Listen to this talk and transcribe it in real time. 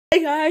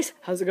Hey guys,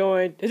 how's it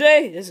going?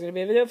 Today, this is going to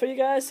be a video for you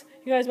guys.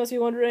 You guys must be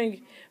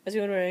wondering,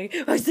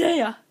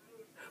 Isaiah,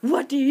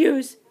 what do you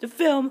use to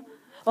film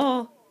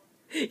all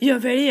your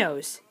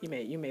videos?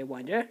 You may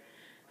wonder.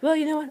 Well,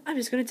 you know what? I'm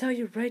just going to tell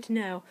you right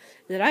now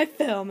that I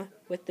film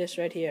with this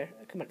right here.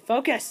 Come on,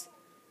 focus.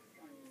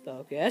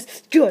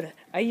 Focus. Good.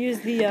 I use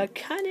the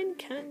Canon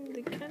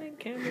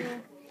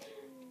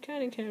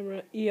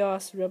camera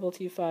EOS Rebel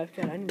T5.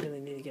 God, I really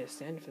need to get a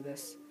stand for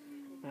this.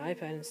 My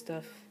iPad and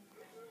stuff.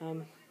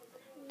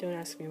 Don't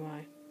ask me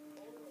why.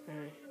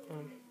 Alright,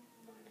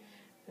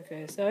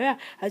 okay, so yeah,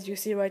 as you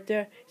see right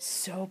there,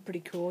 so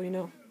pretty cool, you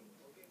know.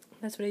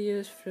 That's what I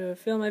use to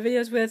film my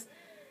videos with,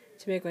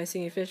 to make my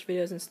singing fish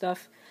videos and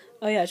stuff.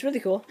 Oh yeah, it's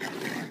really cool.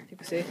 You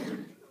can see.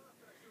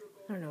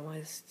 I don't know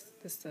why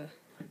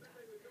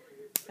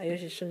I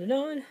usually turn it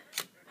on.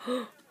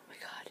 Oh my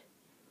god.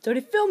 It's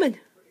already filming!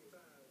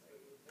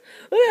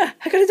 Oh yeah,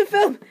 I got it to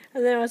film!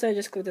 And then also I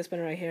just click this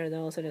button right here, and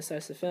then all of a sudden it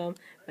starts to film.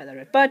 By the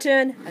red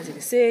button, as you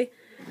can see.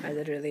 I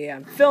literally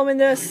am filming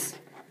this,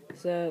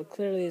 so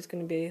clearly it's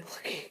going to be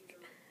looking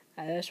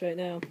at this right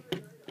now.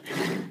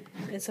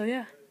 And so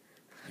yeah,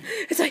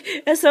 it's like,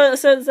 and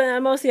so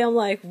mostly I'm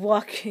like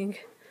walking,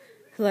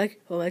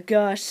 like, oh my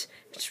gosh,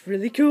 it's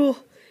really cool.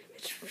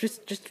 It's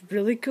just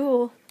really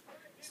cool.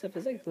 Stuff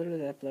is like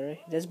literally that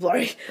blurry. It is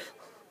blurry.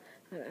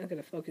 I'm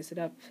gonna focus it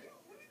up.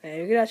 And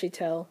you can actually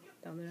tell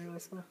down there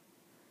also.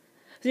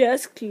 So yeah,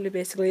 that's clearly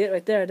basically it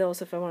right there. And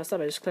also, if I want to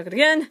stop, I just click it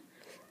again,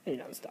 and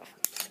you know, stuff.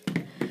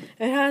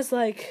 It has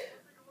like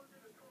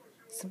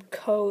some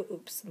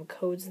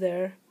codes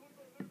there.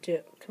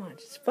 Come on,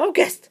 just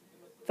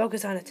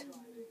focus on it.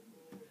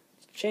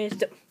 Change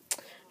the.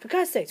 For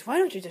God's sakes, why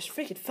don't you just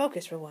freaking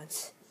focus for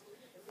once?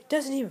 It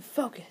doesn't even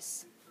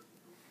focus.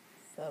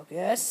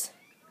 Focus.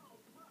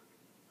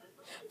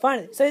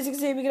 Finally, so as you can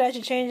see, we can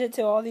actually change it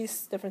to all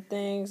these different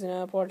things, you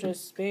know, portrait,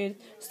 speed,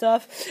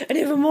 stuff, and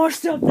even more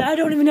stuff that I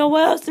don't even know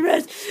what else there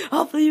is.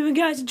 Hopefully you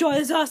guys enjoy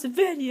this awesome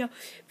video.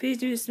 Please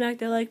do smack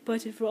that like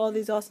button for all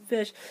these awesome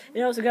fish.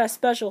 And also got a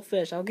special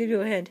fish. I'll give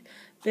you a hint.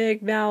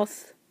 Big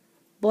mouth,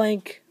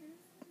 blank,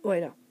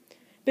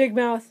 big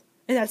mouth,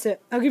 and that's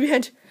it. I'll give you a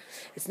hint.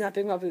 It's not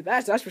Big Mouth Blue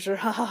Bass, that's for sure.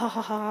 Ha ha ha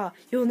ha ha.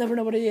 You'll never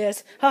know what it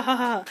is. Ha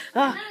ha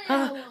ha.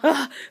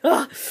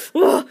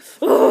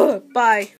 Bye.